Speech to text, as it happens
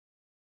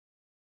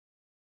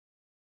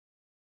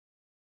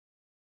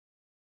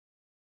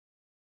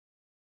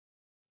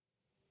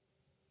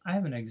I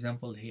have an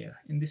example here.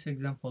 In this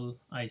example,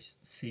 I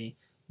see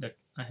that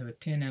I have a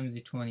 10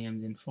 mg, 20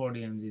 mg, and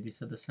 40 mg.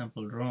 These are the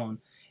sample drawn,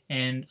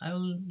 and I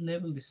will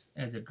label this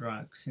as a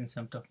drug since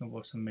I'm talking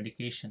about some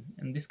medication,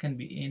 and this can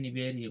be any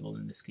variable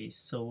in this case.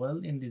 So, well,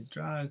 in this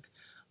drug,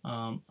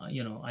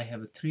 I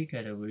have a three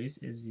categories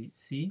as you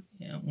see.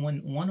 When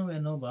one-way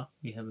ANOVA,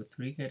 we have a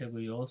three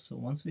category also.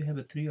 Once we have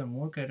a three or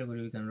more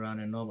category, we can run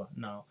ANOVA.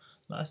 Now,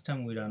 last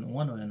time we ran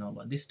one-way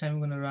ANOVA. This time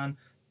we're going to run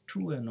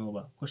two-way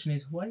ANOVA. Question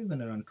is, why are you going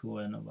to run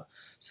two-way ANOVA?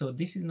 So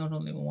this is not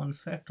only one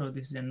factor,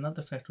 this is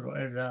another factor. Or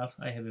a graph,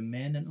 I have a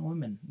man and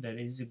woman. There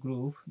is a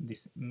group.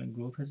 This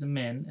group has a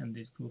man and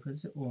this group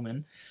has a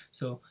woman.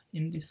 So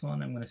in this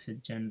one, I'm going to say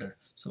gender.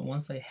 So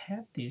once I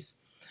have this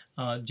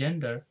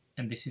gender,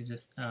 and this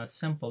is a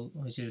sample,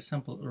 which is a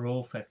sample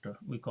row factor,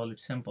 we call it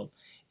sample,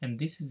 and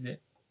this is a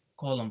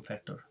column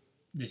factor.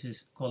 This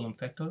is column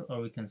factor,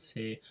 or we can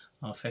say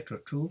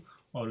factor 2,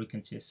 or we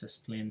can say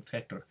spline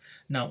factor.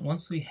 Now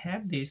once we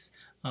have this,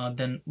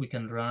 then we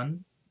can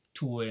run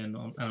two-way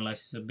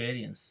analysis of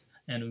variance,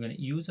 and we're going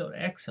to use our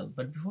Excel.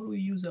 But before we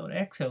use our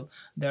Excel,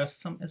 there are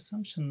some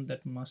assumptions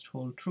that must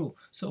hold true.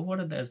 So what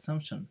are the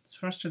assumptions?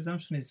 First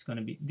assumption is going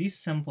to be these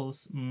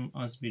samples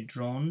must be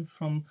drawn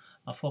from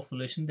a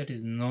population that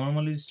is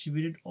normally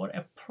distributed or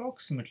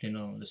approximately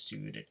normally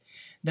distributed.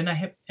 Then I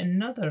have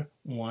another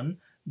one,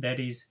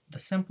 that is the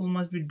sample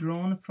must be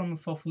drawn from a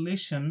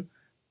population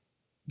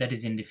that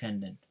is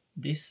independent.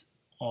 This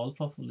all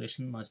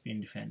population must be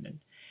independent.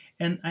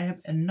 And I have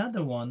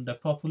another one, the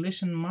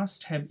population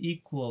must have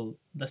equal,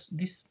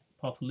 this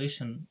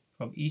population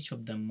from each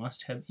of them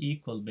must have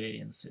equal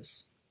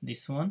variances.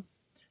 This one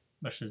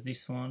versus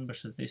this one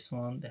versus this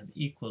one, they have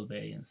equal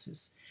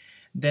variances.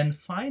 Then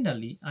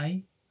finally,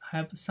 I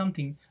have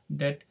something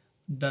that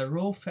the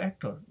row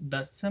factor,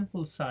 the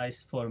sample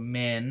size for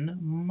men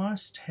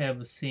must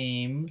have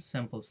same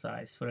sample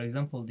size. For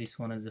example, this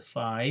one has a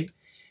 5,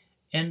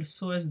 and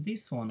so as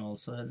this one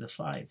also has a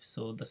 5,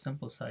 so the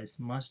sample size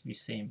must be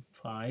same,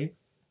 5,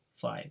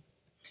 5.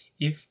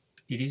 If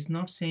it is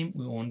not same,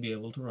 we won't be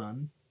able to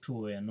run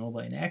two-way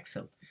ANOVA in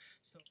Excel.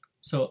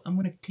 So I'm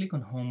going to click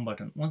on home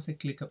button. Once I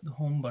click up the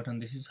home button,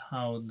 this is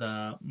how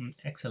the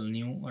Excel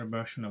new or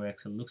version of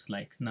Excel looks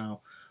like. Now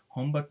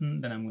home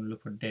button, then I'm going to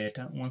look for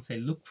data. Once I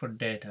look for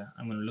data,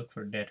 I'm going to look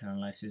for data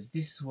analysis.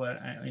 This is where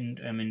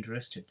I'm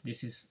interested.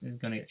 This is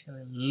going to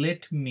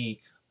let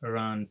me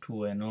run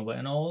two-way ANOVA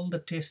and all the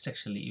tests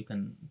actually you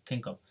can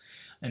think of,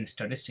 and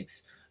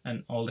statistics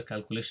and all the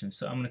calculations.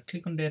 So I'm going to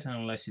click on data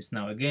analysis.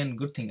 Now again,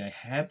 good thing I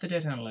have the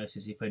data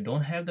analysis. If I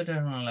don't have the data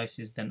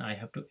analysis, then I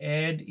have to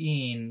add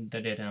in the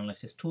data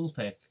analysis tool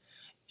pack.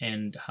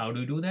 And how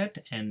do you do that?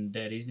 And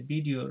there is a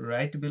video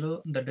right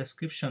below the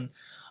description.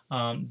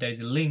 There is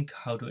a link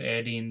how to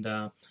add in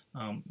the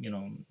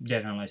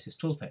data analysis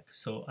tool pack.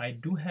 So I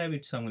do have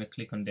it, so I'm going to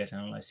click on data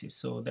analysis.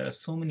 So there are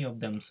so many of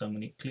them, so I'm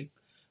going to click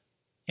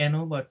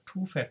ANOVA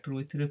 2 factor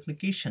with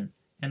replication.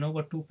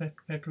 ANOVA 2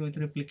 factor with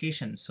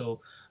replication.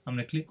 So I'm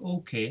going to click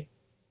OK.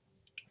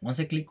 Once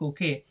I click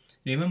OK,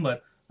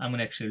 remember I'm going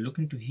to actually look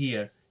into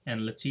here,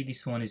 and let's see,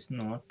 this one is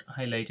not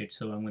highlighted,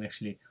 so I'm going to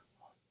actually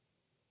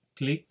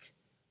click,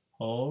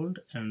 hold,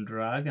 and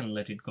drag and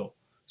let it go.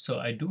 So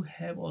I do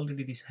have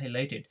already this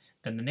highlighted.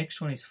 Then the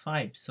next one is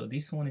 5. So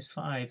this one is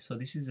 5. So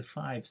this is a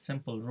 5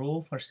 sample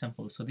row for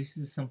sample. So this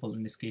is a sample,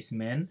 in this case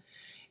men.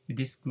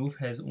 This group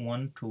has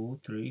 1, 2,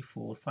 3,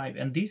 4, 5,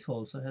 and this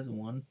also has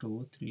 1,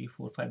 2, 3,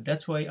 4, 5.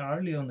 That's why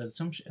earlier on the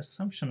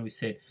assumption we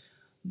said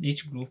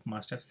each group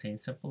must have same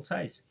sample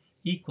size,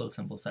 equal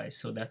sample size.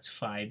 So that's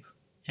 5.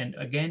 And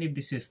again, if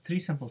this is 3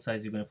 sample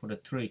size, you're going to put a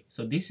 3.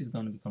 So this is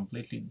going to be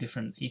completely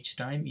different each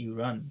time you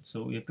run.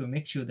 So you have to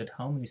make sure that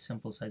how many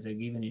sample size are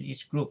given in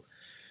each group.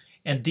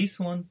 And this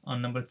one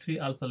on number 3,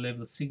 alpha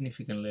level,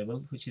 significant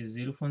level, which is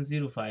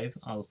 0.05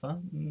 alpha,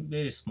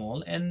 very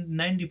small, and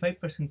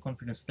 95%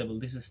 confidence level.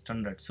 This is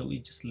standard, so we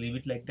just leave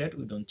it like that,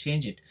 we don't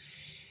change it.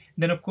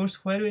 Then of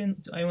course, where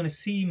I want to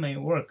see my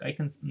work, I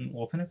can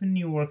open up a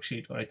new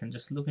worksheet, or I can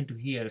just look into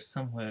here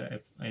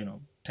somewhere,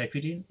 type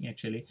it in.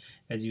 Actually,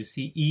 as you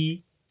see,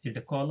 E is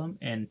the column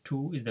and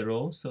 2 is the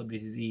row, so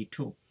this is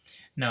E2.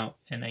 Now,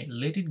 and I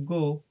let it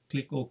go,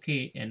 click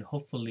OK, and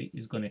hopefully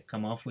it's going to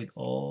come up with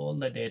all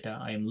the data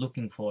I am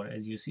looking for.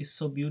 As you see,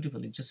 so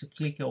beautifully, just a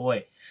click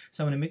away.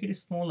 So I'm going to make it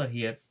smaller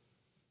here.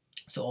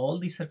 So all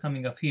these are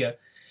coming up here.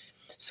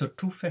 So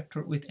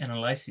two-factor with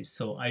analysis.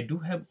 So I do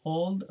have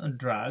all the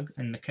drag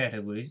and the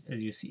categories.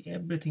 As you see,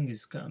 everything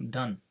is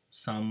done.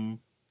 Sum,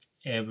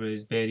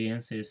 average,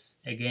 variance is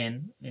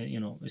again,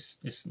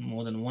 it's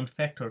more than one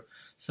factor.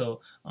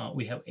 So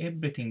we have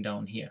everything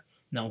down here.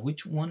 Now,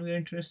 which one we are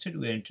interested?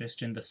 We are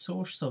interested in the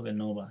source of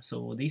ANOVA.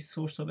 So this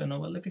source of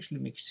ANOVA, let me actually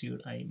make sure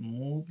I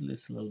move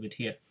this a little bit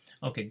here.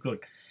 Okay, good.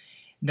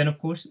 Then of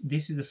course,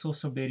 this is the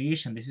source of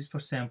variation. This is for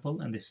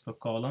sample, and this is for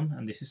column,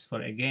 and this is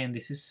for, again,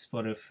 this is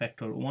for a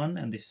factor 1,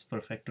 and this is for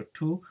factor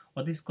 2.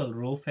 What is called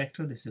row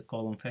factor, this is a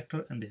column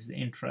factor, and this is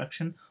the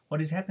interaction.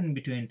 What is happening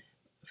between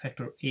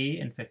factor A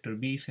and factor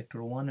B,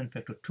 factor 1 and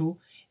factor 2,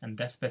 and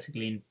that's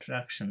basically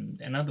interaction.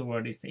 Another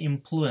word is the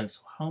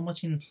influence, how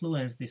much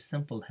influence this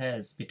sample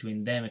has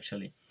between them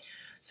actually.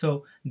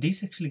 So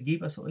this actually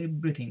gives us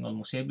everything,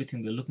 almost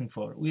everything we're looking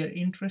for. We are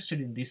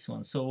interested in this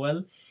one. So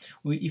well,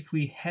 if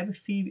we have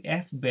a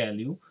f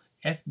value,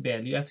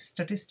 f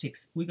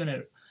statistics, we're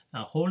gonna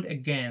hold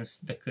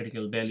against the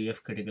critical value,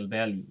 f critical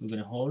value. We're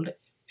gonna hold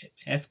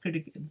f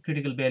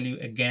critical value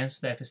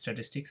against the f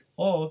statistics,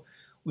 or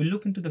we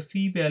look into the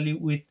phi value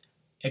with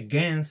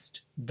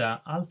against the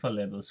alpha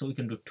level. So we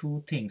can do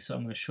two things. So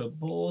I'm going to show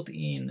both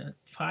in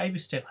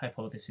 5-step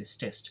hypothesis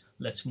test.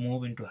 Let's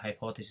move into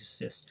hypothesis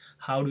test.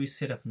 How do we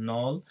set up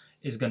null?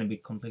 Is going to be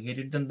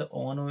complicated than the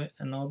one-way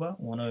ANOVA.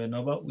 One-way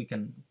ANOVA, we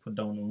can put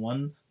down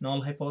one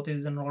null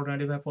hypothesis and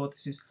alternative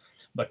hypothesis.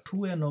 But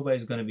two-way ANOVA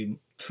is going to be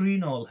 3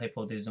 null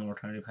hypotheses and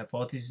alternative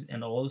hypothesis,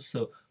 and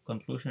also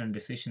conclusion and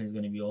decision is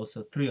going to be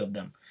also 3 of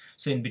them.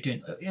 So in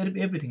between,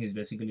 everything is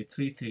basically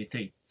 3, 3,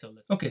 3. So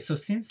okay, so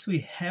since we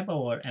have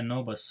our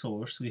ANOVA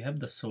source, we have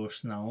the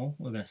source now,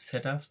 we're going to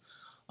set up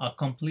a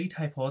complete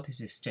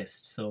hypothesis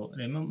test. So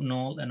remember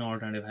null and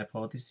alternative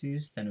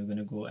hypothesis, then we're going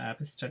to go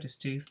F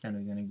statistics, then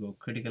we're going to go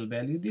critical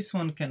value. This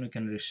one we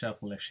can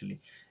reshuffle actually.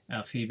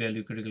 Phi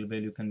value, critical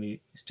value can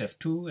be step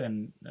 2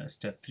 and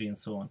step 3 and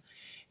so on.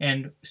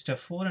 And step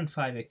 4 and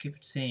 5 I keep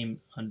it same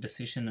on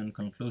decision and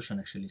conclusion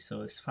actually.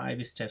 So it's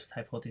 5 steps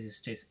hypothesis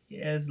test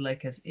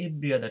as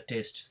every other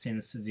test,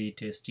 since Z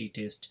test, T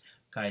test,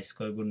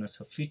 chi-square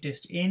goodness of fit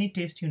test, any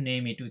test you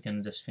name it, we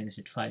can just finish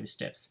it 5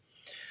 steps.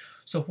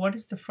 So what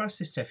is the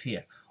first step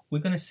here? We're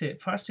going to say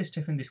first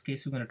step in this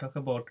case, we're going to talk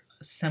about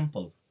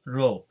sample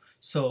row.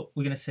 So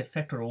we're going to say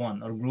factor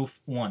 1 or group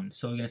 1.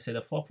 So we're going to say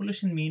the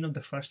population mean of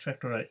the first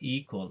factor are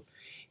equal,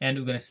 and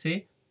we're going to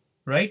say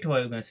right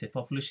away we're going to say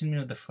population mean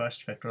of the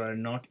first factor are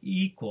not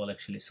equal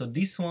actually. So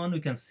this one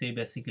we can say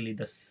basically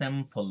the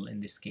sample.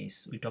 In this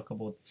case we talk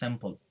about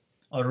sample,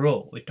 or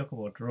row, we talk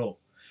about row.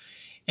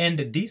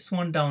 And this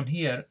one down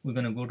here we're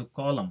going to go to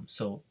column.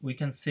 So we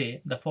can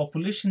say the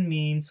population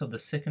means of the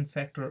second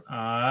factor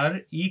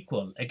are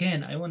equal.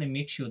 Again, I want to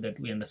make sure that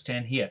we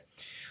understand here.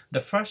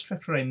 The first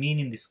factor I mean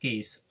in this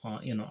case,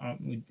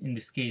 in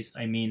this case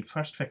I mean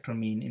first factor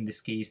mean in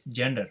this case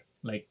gender,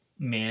 like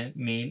male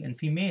and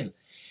female.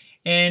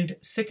 And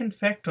second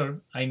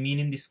factor I mean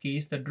in this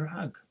case the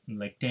drug,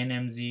 like 10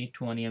 mg,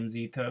 20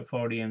 mg,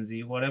 40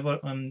 mg, whatever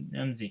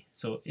mg.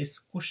 So it's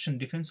question,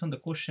 depends on the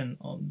question,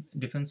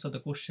 depends on the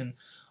question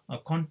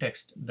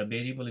context, the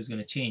variable is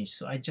going to change.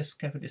 So I just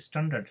kept it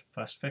standard,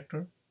 first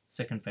factor,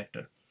 second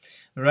factor.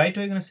 Right,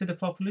 we're going to say the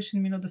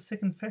population mean of the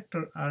second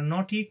factor are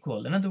not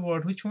equal. In other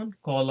words, which one?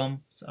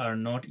 Columns are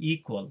not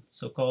equal.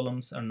 So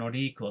columns are not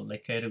equal,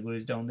 like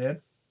categories down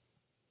there.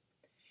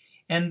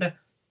 And the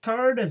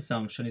third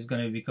assumption is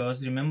going to be,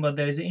 because remember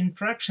there is an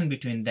interaction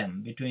between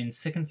them, between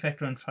second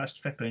factor and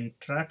first factor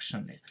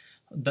interaction.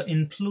 The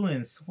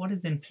influence, what is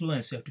the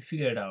influence? You have to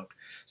figure it out.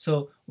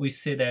 So we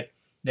say that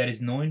there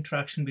is no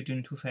interaction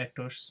between two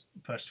factors.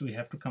 First we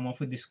have to come up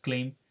with this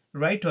claim.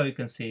 Right, or you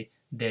can say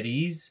there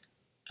is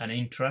an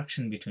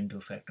interaction between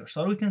two factors,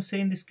 or we can say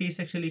in this case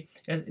actually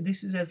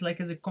this is as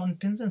a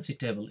contingency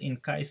table in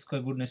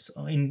chi-square goodness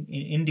in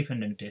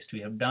independent test.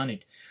 We have done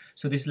it.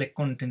 So this is like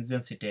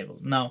contingency table.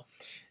 Now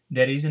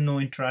there is no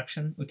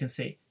interaction, we can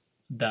say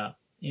there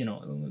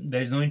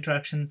is no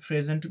interaction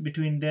present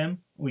between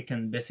them. We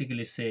can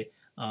basically say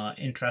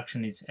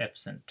interaction is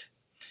absent,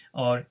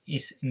 or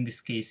is in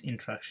this case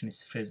interaction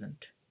is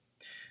present.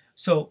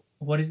 So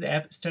what is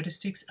the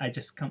statistics? I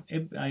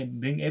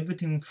bring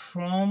everything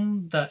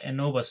from the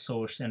ANOVA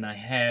source, and I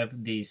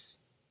have this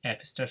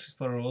F statistics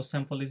per row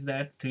sample is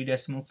that 3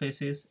 decimal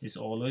places is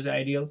always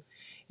ideal,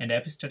 and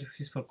F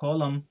statistics per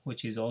column,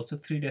 which is also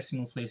 3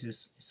 decimal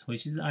places,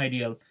 which is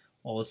ideal.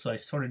 Also I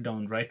sorted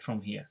down right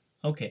from here.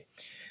 Okay,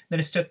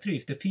 then step 3,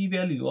 if the phi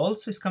value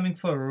also is coming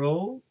for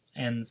row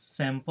and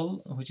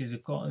sample, which is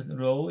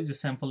row is a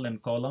sample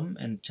and column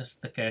and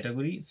just the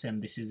categories,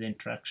 and this is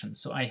interaction.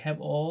 So I have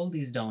all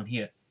these down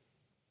here.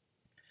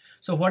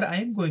 So what I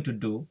am going to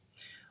do,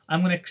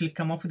 I'm going to actually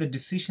come up with a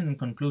decision and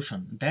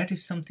conclusion. That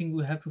is something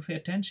we have to pay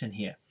attention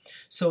here.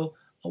 So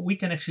we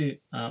can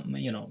actually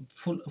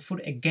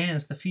put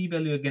against the phi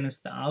value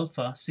against the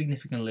alpha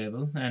significant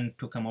level and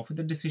to come up with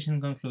a decision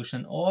and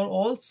conclusion. Or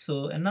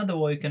also another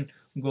way you can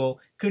go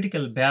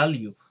critical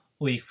value,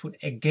 we put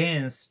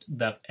against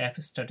the F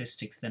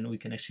statistics, then we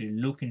can actually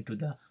look into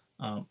the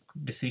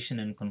decision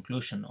and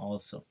conclusion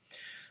also.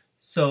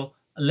 So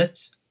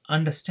let's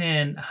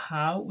understand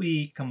how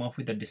we come up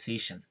with a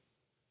decision.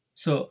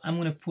 So I'm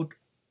going to put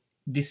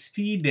this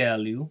phi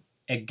value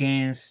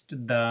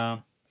against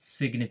the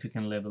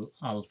significant level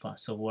alpha.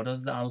 So what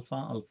was the alpha?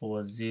 Alpha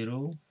was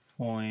 0.05,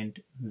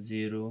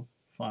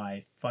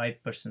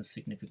 5%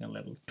 significant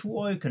level.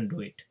 Or you can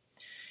do it.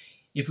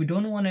 If we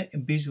don't want to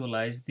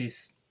visualize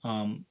this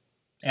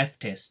F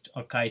test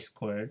or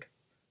chi-squared,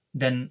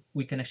 then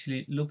we can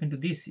actually look into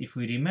this. If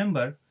we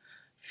remember,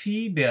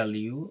 phi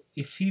value,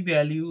 if phi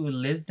value is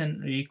less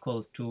than or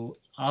equal to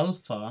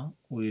alpha,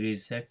 we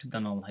reject the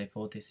null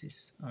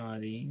hypothesis.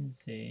 R-E-J-E-C-T,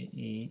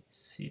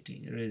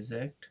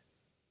 reject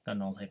the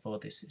null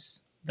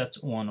hypothesis.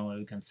 That's one way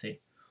we can say.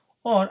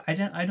 Or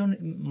I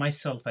don't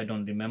myself, I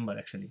don't remember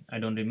actually. I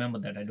don't remember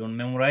that. I don't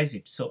memorize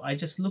it. So I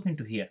just look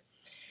into here.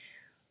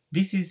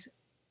 This is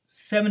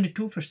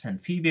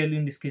 72%. Phi value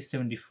in this case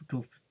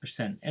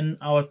 72%, and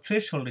our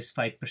threshold is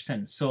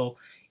 5%. So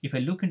if I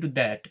look into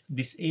that,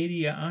 this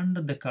area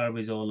under the curve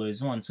is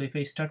always 1. So if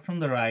I start from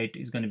the right,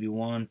 it's going to be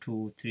 1,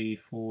 2, 3,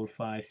 4,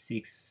 5,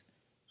 6,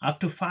 up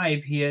to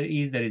 5. Here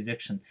is the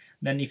rejection.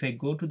 Then if I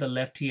go to the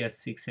left here,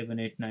 6, 7,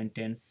 8, 9,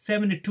 10,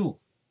 72.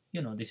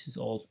 You know,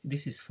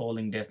 this is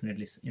falling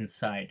definitely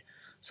inside.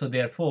 So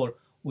therefore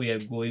we are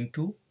going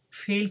to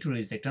fail to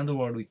reject. In other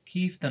words, we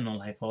keep the null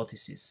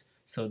hypothesis.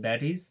 So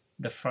that is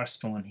the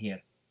first one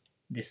here.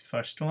 This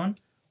first one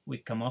we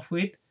come up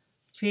with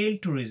fail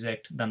to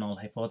reject the null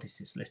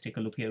hypothesis. Let's take a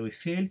look here. We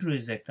fail to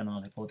reject the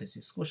null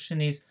hypothesis.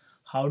 Question is,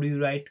 how do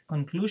you write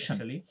conclusion?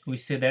 Actually, we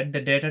say that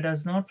the data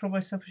does not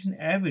provide sufficient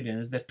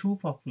evidence that two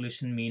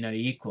population mean are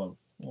equal.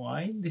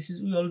 Why? This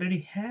is, we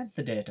already have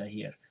the data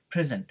here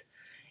present.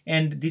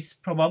 And this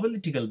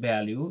probabilitical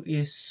value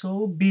is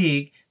so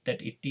big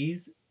that it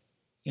is,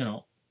 you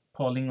know,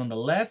 falling on the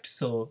left.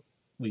 So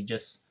we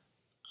just,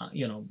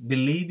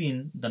 believe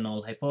in the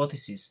null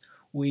hypothesis.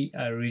 We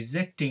are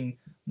rejecting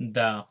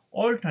the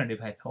alternative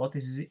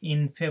hypothesis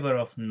in favor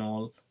of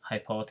null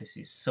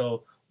hypothesis.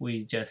 So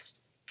we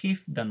just keep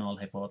the null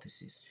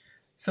hypothesis.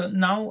 So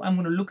now I'm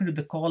going to look into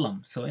the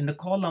column. So in the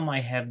column I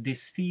have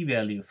this phi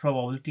value,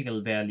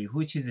 probabilitical value,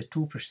 which is a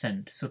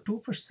 2%. So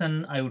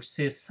 2% I would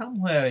say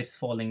somewhere is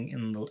falling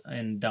in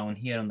down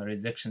here on the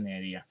rejection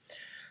area.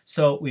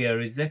 So we are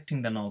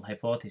rejecting the null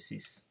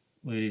hypothesis.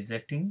 We're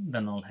rejecting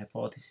the null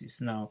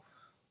hypothesis. Now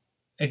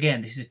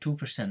again, this is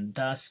 2%.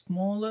 The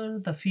smaller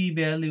the phi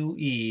value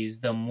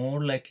is, the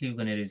more likely you're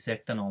going to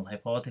reject the null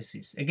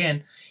hypothesis.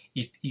 Again,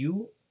 if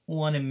you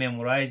want to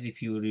memorize,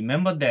 if you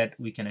remember that,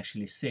 we can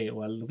actually say,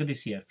 well, look at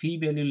this here, phi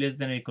value less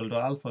than or equal to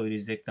alpha, we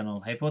reject the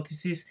null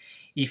hypothesis.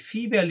 If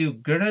phi value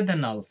greater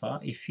than alpha,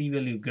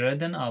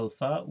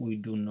 we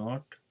do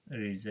not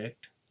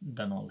reject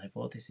the null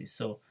hypothesis.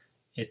 So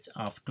it's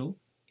up to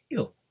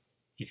you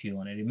if you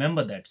want to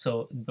remember that.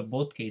 So the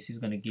both cases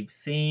going to give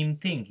same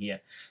thing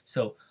here.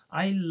 So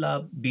I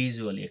love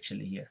visually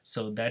actually here.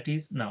 So that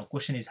is, now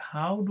question is,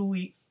 how do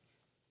we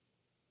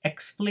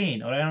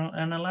explain or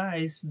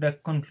analyze the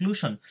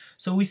conclusion?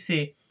 So we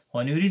say,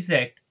 when you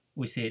reject,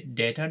 we say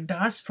data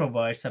does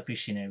provide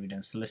sufficient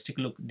evidence. So let's take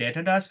a look.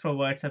 Data does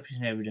provide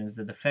sufficient evidence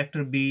that the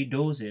factor B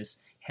doses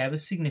have a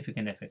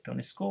significant effect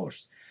on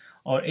scores,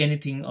 or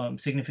anything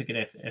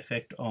significant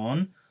effect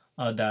on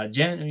the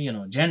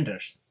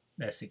genders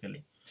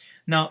basically.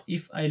 Now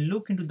if I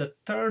look into the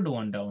third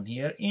one down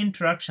here,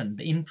 interaction,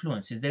 the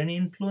influence, is there any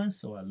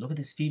influence? Well, look at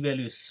this p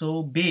value is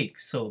so big,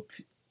 so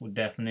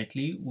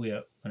definitely we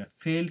are going to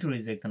fail to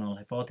reject the null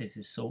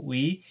hypothesis. So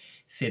we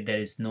say there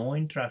is no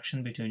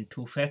interaction between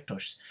two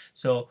factors.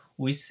 So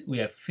we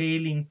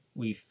fail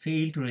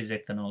to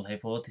reject the null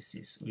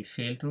hypothesis. We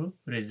fail to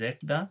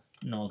reject the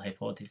null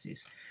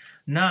hypothesis.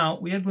 Now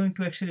we are going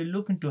to actually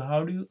look into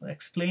how do you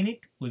explain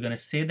it. We're going to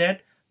say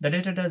that the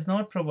data does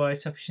not provide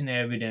sufficient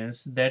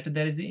evidence that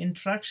there is the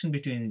interaction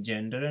between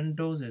gender and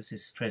doses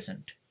is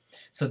present.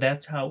 So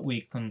that's how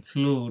we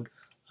conclude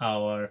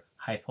our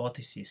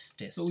hypothesis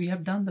test. So we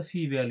have done the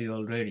phi value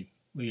already.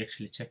 We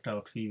actually checked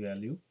out phi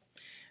value.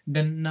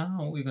 Then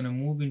now we're going to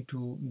move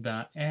into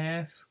the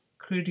F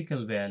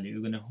critical value.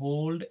 We're going to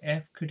hold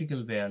F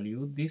critical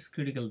value, this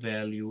critical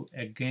value,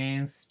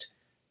 against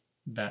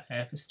the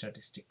F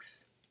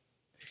statistics.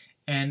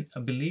 And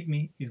believe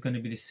me, it's going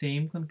to be the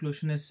same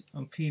conclusion as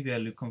phi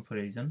value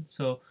comparison.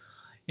 So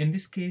in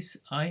this case,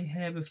 I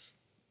have a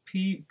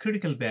phi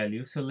critical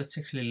value. So let's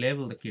actually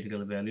label the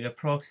critical value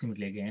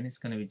approximately. Again, it's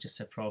going to be just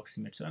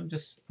approximate. So I'm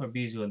just, for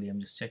visually, I'm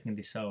just checking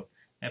this out.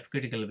 F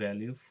critical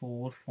value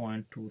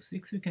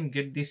 4.26. We can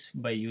get this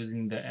by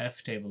using the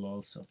F table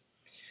also.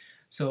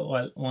 So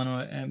while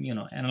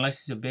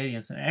analysis of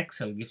variance, and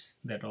Excel gives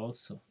that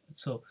also.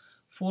 So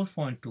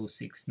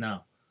 4.26.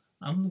 Now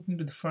I'm looking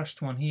to the first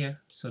one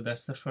here. So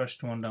that's the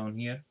first one down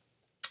here.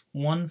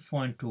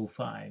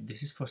 1.25.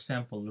 This is for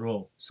sample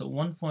row. So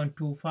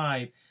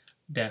 1.25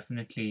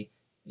 definitely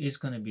is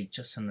going to be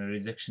just in the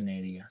rejection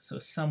area. So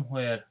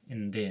somewhere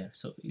in there.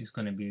 So it's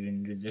going to be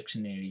in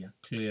rejection area.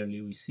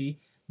 Clearly we see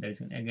there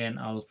is again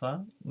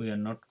alpha. We are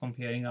not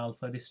comparing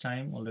alpha this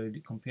time. Already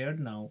compared.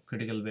 Now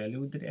critical value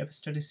with the F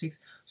statistics.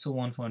 So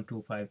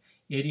 1.25.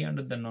 Area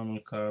under the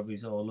normal curve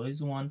is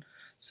always 1.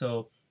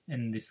 So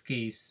in this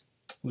case,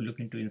 we look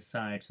into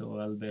inside, so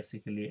well,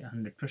 basically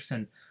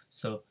 100%.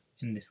 So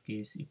in this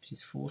case, if it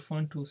is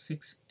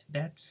 4.26,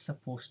 that's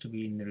supposed to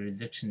be in the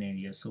rejection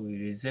area, so we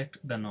reject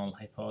the null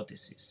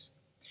hypothesis.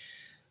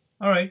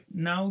 Alright,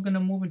 now we're going to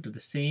move into the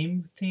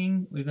same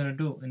thing we're going to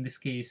do. In this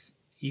case,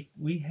 if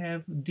we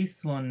have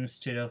this one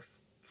instead of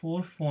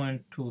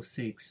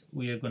 4.26,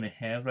 we are going to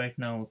have right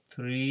now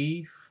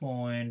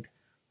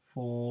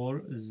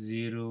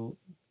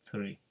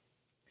 3.403.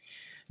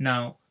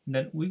 Now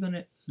Then we're going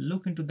to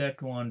look into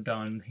that one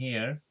down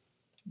here,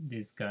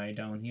 this guy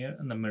down here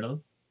in the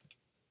middle.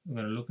 We're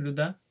going to look into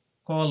the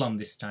column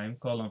this time.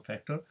 Column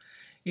factor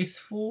is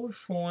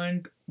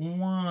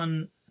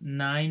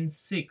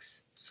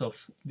 4.196. So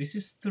this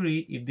is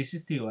 3. If this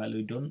is 3 value,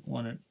 we don't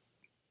want to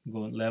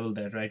go level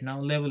that right now.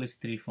 Level is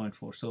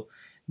 3.4. So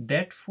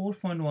that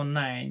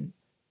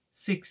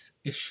 4.196,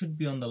 it should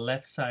be on the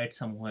left side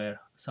somewhere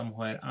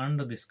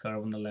under this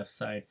curve on the left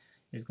side.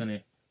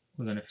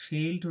 We're gonna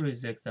fail to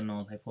reject the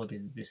null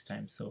hypothesis this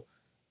time. So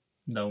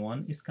the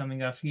one is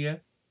coming up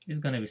here is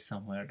gonna be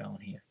somewhere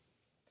down here,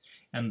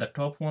 and the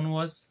top one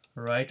was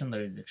right on the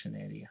rejection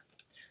area.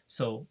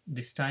 So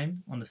this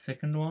time on the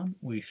second one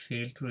we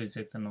failed to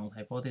reject the null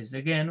hypothesis.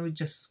 Again, we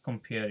just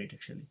compare it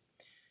actually.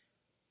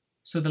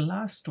 So the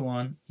last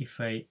one,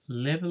 if I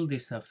level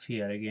this up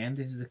here again,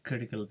 this is the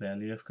critical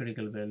value of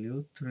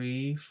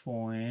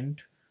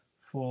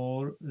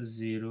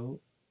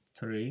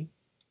 3.403.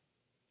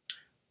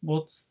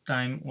 Both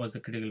time was the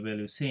critical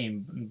value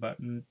same, but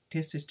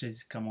test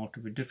statistics come out to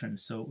be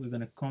different. So we're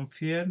going to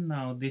compare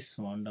now this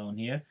one down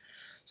here.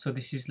 So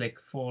this is like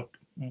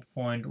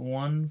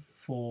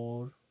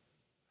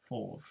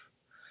 4.144.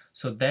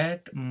 So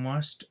that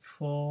must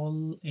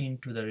fall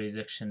into the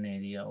rejection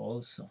area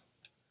also,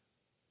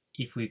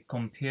 if we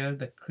compare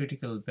the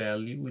critical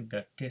value with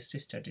the test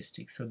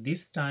statistics. So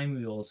this time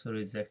we also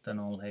reject the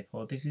null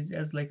hypothesis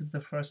as like it's the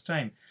first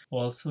time.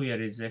 Also we are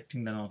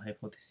rejecting the null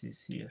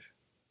hypothesis here.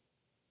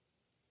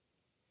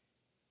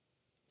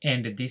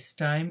 And this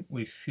time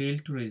we fail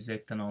to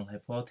reject the null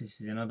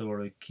hypothesis. In other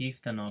words, we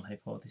keep the null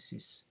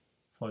hypothesis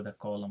for the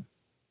column.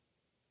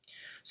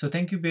 So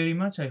thank you very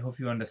much. I hope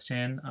you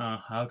understand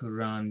how to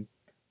run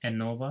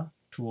ANOVA,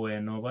 Two-way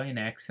ANOVA in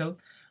Excel.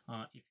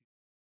 If